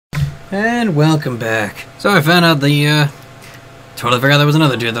And welcome back. So I found out totally forgot there was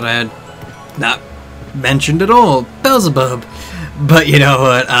another dude that I had not mentioned at all, Beelzebub. But you know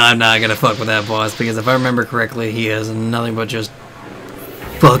what, I'm not gonna fuck with that boss, because if I remember correctly, he has nothing but just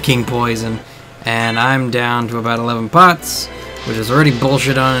fucking poison. And I'm down to about 11 pots, which is already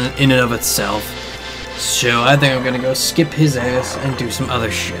bullshit in and of itself. So I think I'm gonna go skip his ass and do some other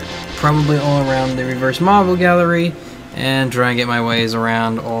shit. Probably all around the reverse marble gallery, and try and get my ways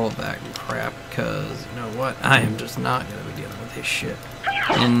around all of that crap, because, you know what, I am just not going to be dealing with this shit.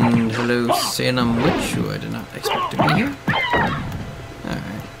 And hello, Salem Witch, who I did not expect to be here.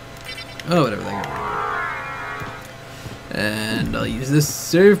 Alright. Oh, whatever they go. And I'll use this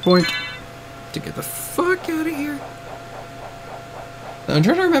save point to get the fuck out of here. I'm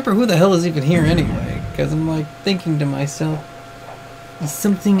trying to remember who the hell is even here anyway, because I'm like thinking to myself, is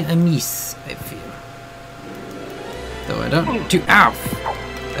something amiss, I feel. Though I don't do. Ow!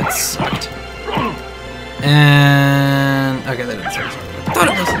 That sucked. And. Okay, that didn't suck. I thought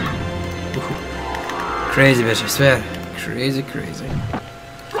it was. Ooh. Crazy bitch, I swear. Crazy, crazy.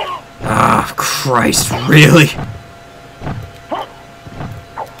 Ah, Christ, really?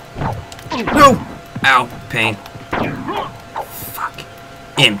 No! Ow, pain. Fuck.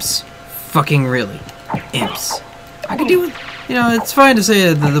 Imps. Fucking really. Imps. I can deal with. You know, it's fine to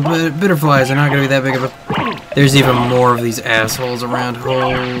say that the bitterflies are not going to be that big of a... There's even more of these assholes around.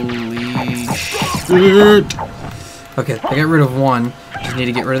 Holy shit. Okay, I got rid of one. Just need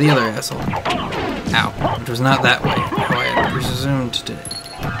to get rid of the other asshole. Ow. Which was not that way. How I had presumed to do it.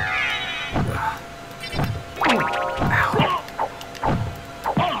 Ow.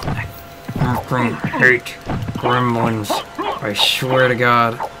 I fucking hate gremlins. I swear to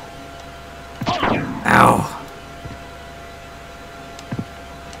God. Ow.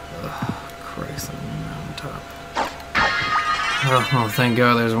 Oh, thank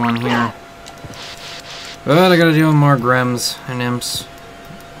God there's one here. But I gotta deal with more Grems and Imps,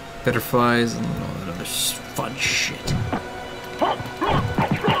 Bitterflies, and all that other fun shit.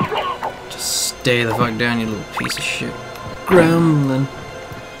 Just stay the fuck down, you little piece of shit. Gremlin.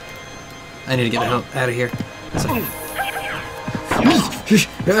 I need to get the hell out of here.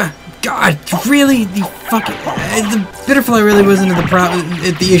 God, really? The fucking... the Bitterfly really wasn't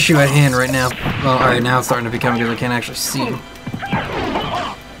the issue at hand right now. Well, alright, now it's starting to become because I can't actually see him.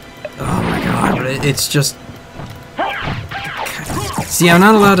 Oh my God, but it's just... See, I'm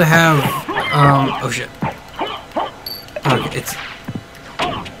not allowed to have... oh shit. Okay, it's...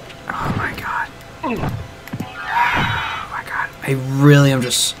 Oh my God. Oh my God. I really am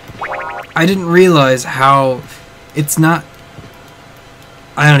just... I didn't realize how... It's not...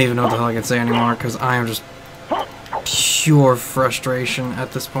 I don't even know what the hell I can say anymore, because I am just pure frustration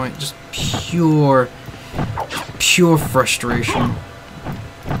at this point. Just pure frustration.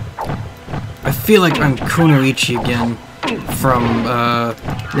 I feel like I'm Kunoichi again from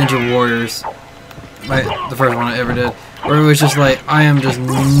Ninja Warriors, the first one I ever did, where it was just like, I am just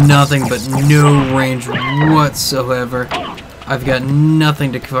nothing but no range whatsoever. I've got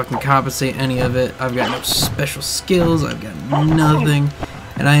nothing to fucking compensate any of it. I've got no special skills. I've got nothing.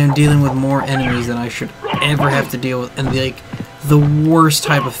 And I am dealing with more enemies than I should ever have to deal with. And like, the worst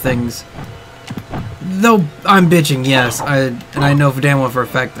type of things. Though I'm bitching, yes. And I know damn well for a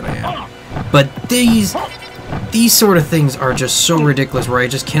fact that I am. But these sort of things are just so ridiculous where I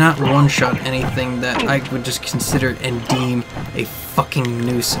just cannot one-shot anything that I would just consider and deem a fucking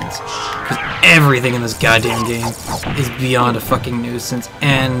nuisance. Because everything in this goddamn game is beyond a fucking nuisance.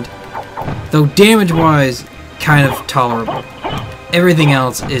 And though damage-wise, kind of tolerable, everything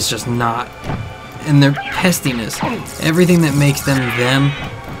else is just not. And their pestiness, everything that makes them them,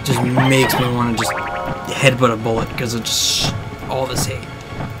 just makes me want to just headbutt a bullet because of just all this hate.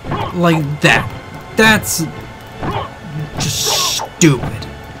 Like that. That's just stupid.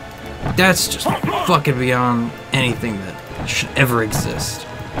 That's just fucking beyond anything that should ever exist.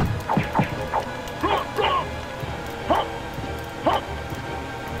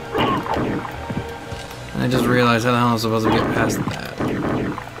 And I just realized how the hell I'm supposed to get past that.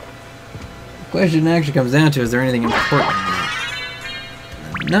 The question actually comes down to, is there anything important in that?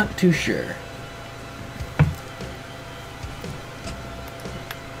 I'm not too sure.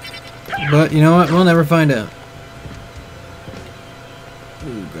 But you know what? We'll never find out.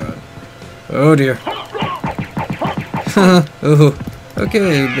 Oh God. Oh dear. Oh.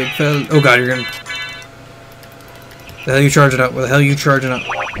 Okay, big fella. Oh God, you're gonna. The hell you charging up? What the hell you charging up?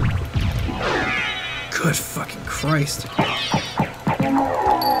 Good fucking Christ.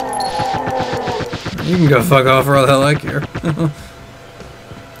 You can go fuck off for all the hell I care.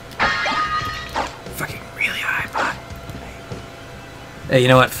 Fucking really high, bud. Hey, you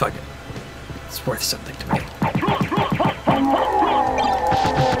know what? Fuck it. It's worth something to me.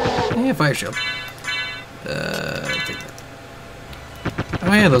 Yeah, fire shield. Take that.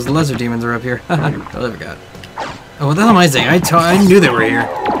 Oh yeah, those lesser demons are up here. I forgot. Oh, what the hell am I saying? I knew they were here.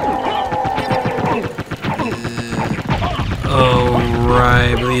 Oh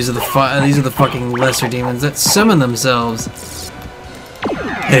right, but these are the fucking lesser demons that summon themselves.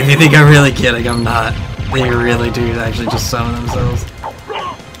 If you think I'm really kidding, I'm not. They really do actually just summon themselves.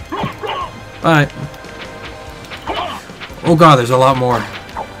 Alright. Oh god, there's a lot more.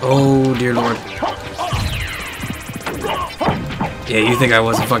 Oh dear lord. Yeah, you think I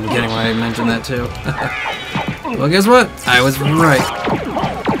wasn't fucking kidding when I mentioned that too. Well, guess what? I was right.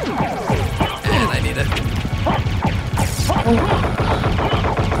 And I need it.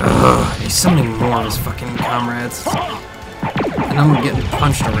 Ugh, he's summoning more of his fucking comrades. And I'm getting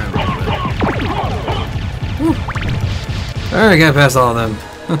punched around a little bit. Alright, I got past all of them.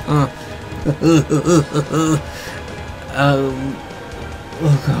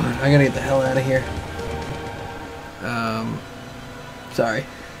 Oh god, I gotta get the hell out of here. Sorry.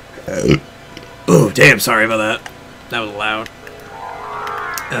 Oh, damn, sorry about that. That was loud.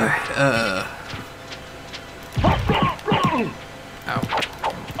 Alright, Ow.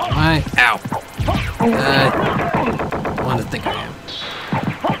 Ow. I want to think I am.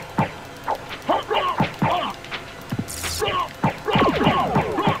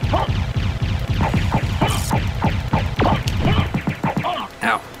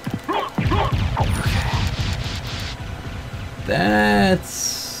 Ow. Okay.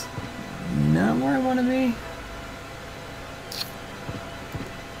 That's not where I want to be.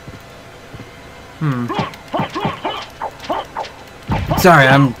 Sorry,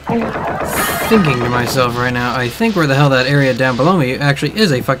 I'm thinking to myself right now, I think where the hell that area down below me actually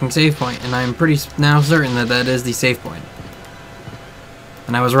is a fucking save point, and I'm pretty now certain that that is the save point.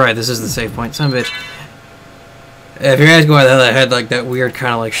 And I was right, this is the save point, son of a bitch. If you're asking why the hell I had like that weird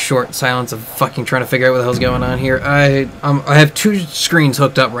kind of like short silence of fucking trying to figure out what the hell's going on here, I have two screens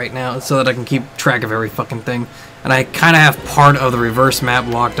hooked up right now so that I can keep track of every fucking thing. And I kind of have part of the reverse map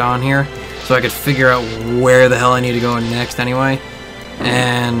locked on here, so I could figure out where the hell I need to go next anyway.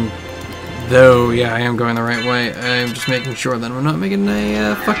 And though, yeah, I am going the right way, I'm just making sure that I'm not making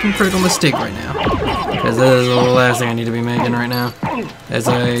a fucking critical mistake right now. Because that is the last thing I need to be making right now. As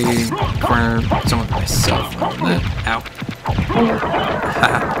I corner someone myself. Ow.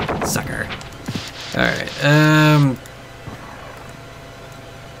 Haha, sucker. Alright,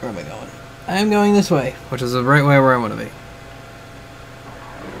 where am I going? I'm going this way, which is the right way where I want to be.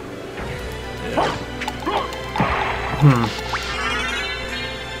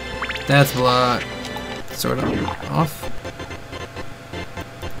 That's blocked. Sort of off.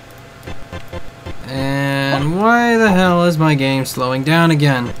 And why the hell is my game slowing down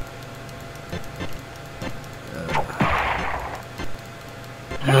again?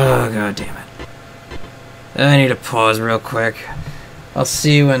 Oh god damn it. I need to pause real quick. I'll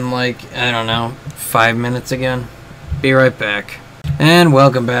see you in like, I don't know, 5 minutes again. Be right back. And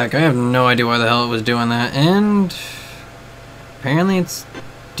welcome back. I have no idea why the hell it was doing that, and apparently it's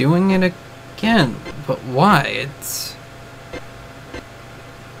doing it again. But why? It's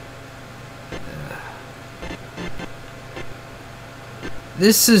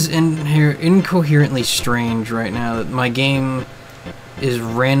this is incoherently strange right now that my game is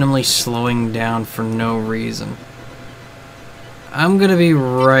randomly slowing down for no reason. I'm gonna be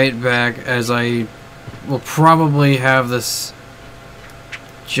right back, as I will probably have this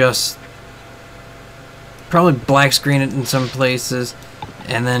just probably black screen it in some places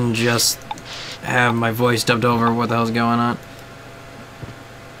and then just have my voice dubbed over what the hell's going on.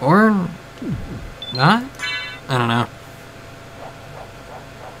 Or not? I don't know.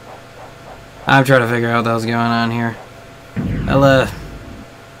 I'm trying to figure out what the hell's going on here.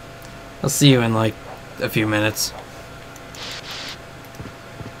 I'll see you in like a few minutes.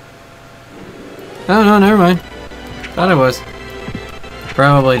 Oh no, never mind. Thought I was.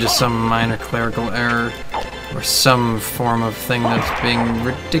 Probably just some minor clerical error or some form of thing that's being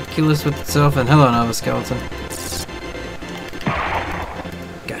ridiculous with itself. And hello, Nova Skeleton.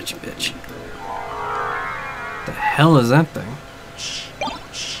 Gotcha, bitch. The hell is that thing?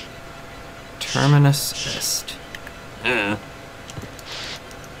 Terminus est.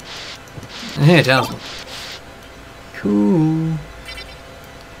 Hey, talisman. Cool.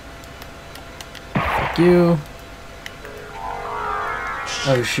 Fuck you.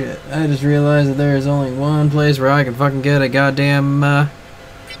 Oh shit, I just realized that there is only one place where I can fucking get a goddamn, ah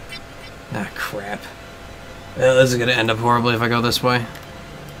crap. Well, this is gonna end up horribly if I go this way.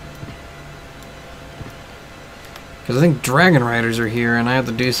 Because I think Dragon Riders are here, and I have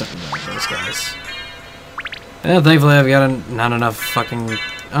to do something about those guys. And thankfully I've got not enough fucking...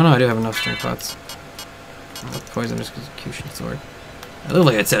 Oh no, I do have enough string pots. Poisonous execution sword. I look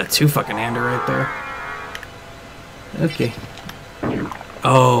like I'd set a 2 fucking hander right there. Okay.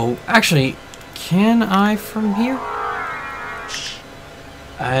 Oh, actually, can I from here?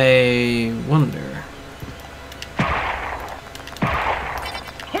 I wonder.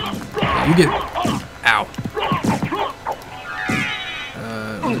 You get... Ow.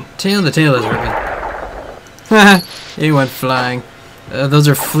 The tail is hurting. He went flying. Those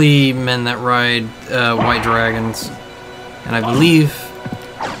are flea men that ride white dragons. And I believe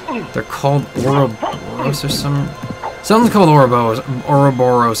they're called Ouroboros or something's called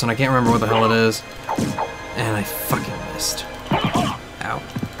Ouroboros, and I can't remember what the hell it is. And I fucking missed. Ow.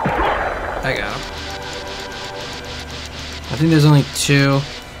 I got him. I think there's only 2.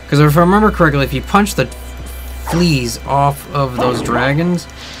 Because if I remember correctly, if you punch the fleas off of those dragons,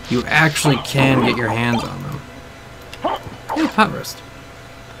 you actually can get your hands on them. Yeah, pot roast.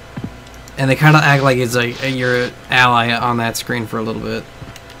 And they kind of act like it's like your ally on that screen for a little bit.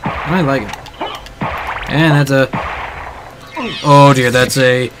 And I like it. And that's a... Oh dear, that's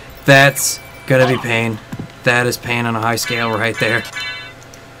gonna be pain. That is pain on a high scale right there.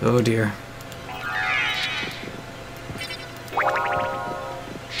 Oh dear.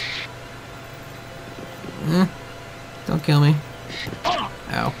 Don't kill me.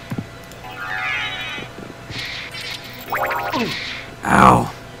 Ow.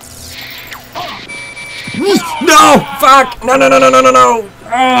 Ow. No! Fuck! No, no, no, no, no, no, no!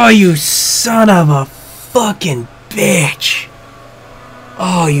 Oh, you son of a fucking bitch!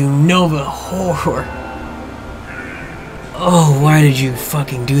 Oh, you Nova whore! Oh, why did you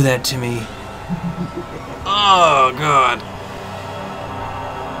fucking do that to me? Oh, God.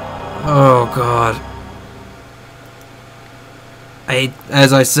 Oh, God.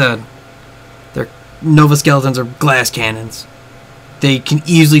 As I said, their Nova Skeletons are glass cannons. They can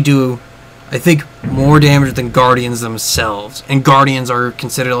easily do, I think, more damage than Guardians themselves. And Guardians are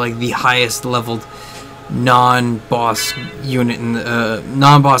considered like the highest leveled non-boss unit in the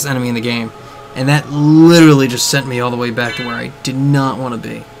non-boss enemy in the game. And that literally just sent me all the way back to where I did not want to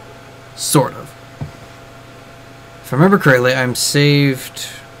be. Sort of. If I remember correctly, I'm saved...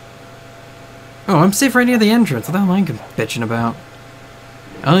 Oh, I'm safe right near the entrance. What the hell am I bitching about?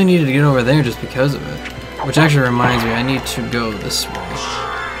 I only needed to get over there just because of it. Which actually reminds me, I need to go this way.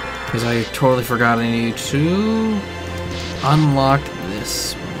 Because I totally forgot I need to unlock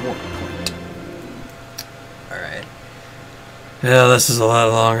this warp point. Alright. Yeah, this is a lot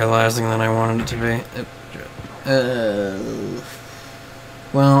longer lasting than I wanted it to be.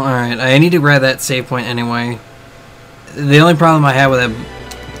 Well, alright. I need to grab that save point anyway. The only problem I had with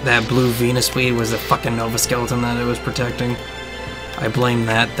that blue Venus Speed was the fucking Nova Skeleton that it was protecting. I blame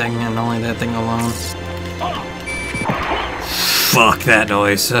that thing and only that thing alone. Fuck that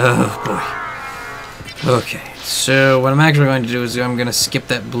noise. Oh boy. Okay, so what I'm actually going to do is I'm going to skip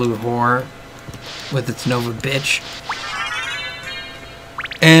that blue whore with its Nova bitch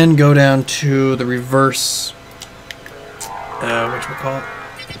and go down to the reverse whatchamacallit?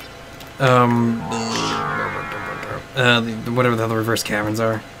 Whatever the hell the reverse caverns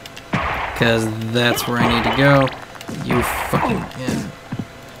are. Because that's where I need to go. You fucking... Yeah.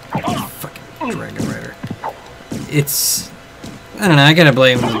 You fucking Dragon Rider. It's... I don't know, I gotta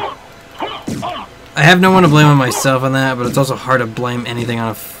blame... I have no one to blame on myself on that, but it's also hard to blame anything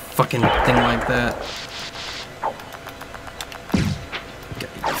on a fucking thing like that. Get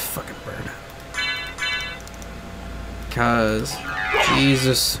you fucking bird. Cause...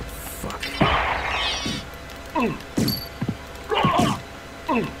 Jesus... Fuck.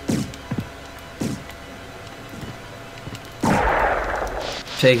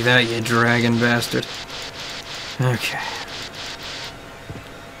 Take that, you dragon bastard. Okay.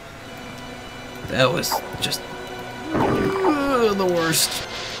 That was just the worst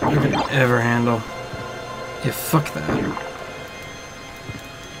I could ever handle. Yeah, fuck that.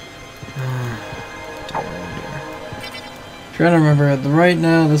 Trying to remember, right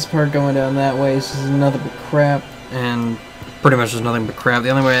now, this part going down that way is just nothing but crap, and pretty much just nothing but crap. The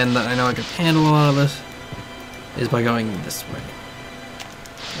only way that I know I can handle a lot of this is by going this way.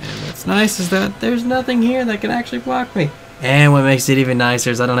 And what's nice is that there's nothing here that can actually block me. And what makes it even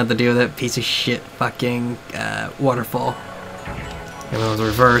nicer is I don't have to deal with that piece of shit fucking waterfall. Even though it was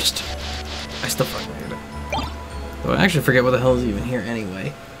reversed, I still fucking hate it. Though I actually forget what the hell is even here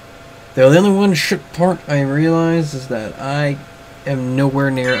anyway. Though the only one shit part I realize is that I am nowhere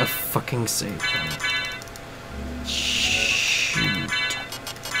near a fucking save point. Shoot.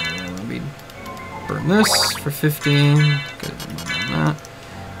 Let me burn burn this for 15. Good, not.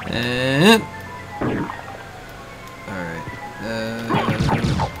 And alright.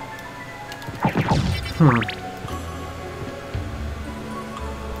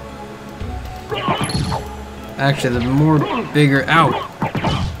 Actually, the more bigger. Ow!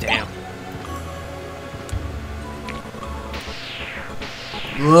 Damn.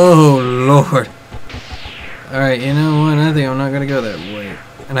 Oh Lord. Alright, you know what? I think I'm not gonna go that way.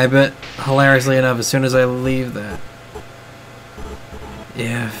 And I bet, hilariously enough, as soon as I leave that.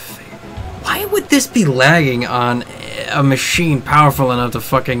 Yeah. Why would this be lagging on a machine powerful enough to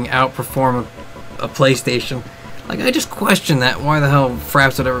fucking outperform a PlayStation? Like, I just question that. Why the hell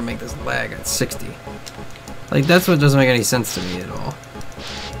Fraps would ever make this lag at 60? Like, that's what doesn't make any sense to me at all.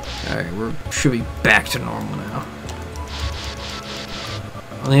 Alright, we should be back to normal now.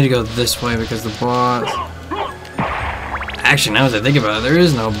 I'll need to go this way because the boss... Actually, now as I think about it, there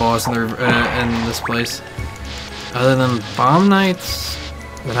is no boss in this place. Other than Bomb Knights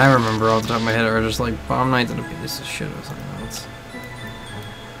that I remember off the top of my head are just like Bomb Knights and a piece of shit or something else.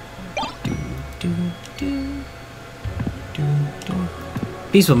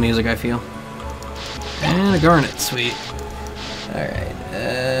 Peaceful music, I feel. And a garnet, sweet. Alright,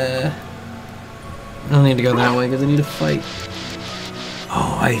 I don't need to go that way because I need to fight.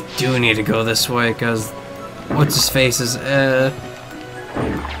 Oh, I do need to go this way because what's his face is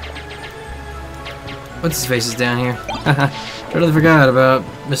down here. Haha. Totally forgot about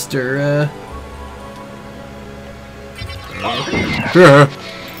Mr. Oh,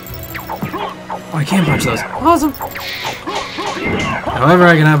 I can punch those. Awesome. However,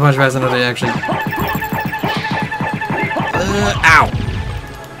 I cannot punch fast enough to actually. Ow!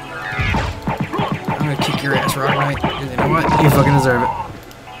 I'm gonna kick your ass, Rock Knight. You know what? You fucking deserve it.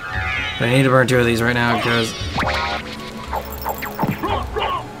 But I need to burn 2 of these right now because.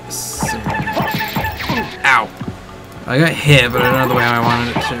 Ow! I got hit, but I don't know the way I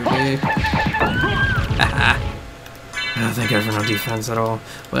wanted it to be. Haha. Oh, thank God for no defense at all.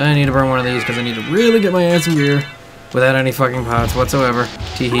 But I need to burn one of these because I need to really get my ass in gear without any fucking pots whatsoever.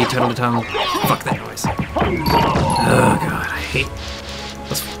 Tee-hee, tunnel-to-tum. Fuck that noise. Oh God, I hate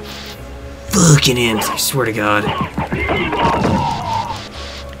those fucking imps, I swear to God.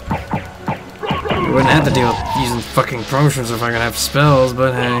 I wouldn't have to deal with using fucking potions if I could have spells,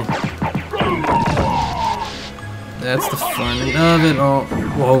 but hey. That's the fun of it all.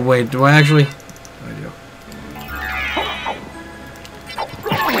 Whoa, wait, do I actually? I do.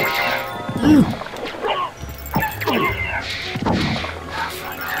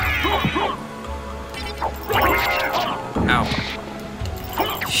 Ow.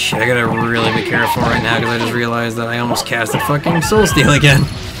 Shit, I gotta really be careful right now because I just realized that I almost cast a fucking Soul Steal again.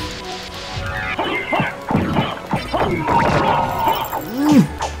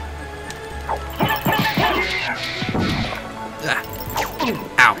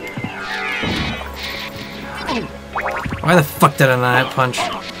 Ow. Why the fuck did I not punch?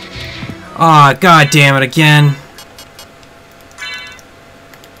 Aw, oh, God damn it again.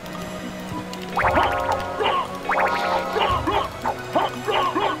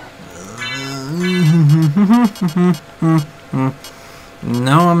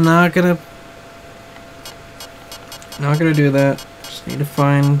 No, I'm not gonna do that. Just need to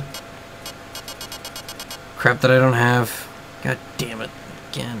find crap that I don't have. God damn it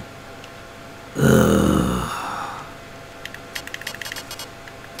again. Ugh.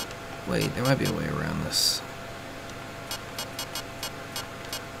 Wait, there might be a way around this.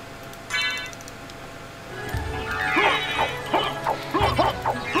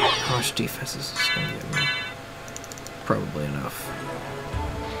 How much defense is this going to get me? Probably enough.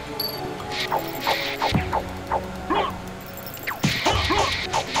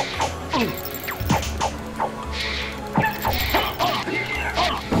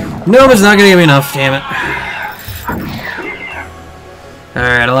 No, it's not going to give me enough, damn it.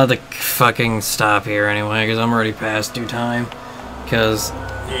 Alright, I'll have to fucking stop here anyway, because I'm already past due time. Because,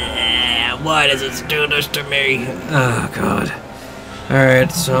 why does it do this to me? Oh, God.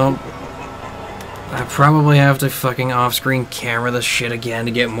 Alright, so I probably have to fucking off-screen camera this shit again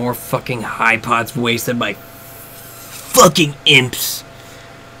to get more fucking high pots wasted by fucking imps.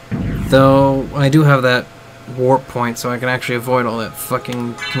 Though, I do have that warp point, so I can actually avoid all that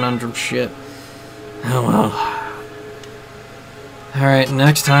fucking conundrum shit. Oh well. Alright,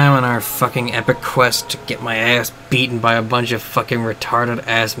 next time on our fucking epic quest to get my ass beaten by a bunch of fucking retarded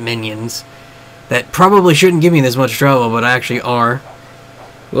ass minions that probably shouldn't give me this much trouble, but actually are.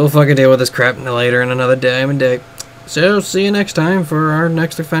 We'll fucking deal with this crap later in another day. So, see you next time for our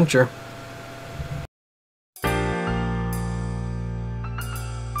next adventure.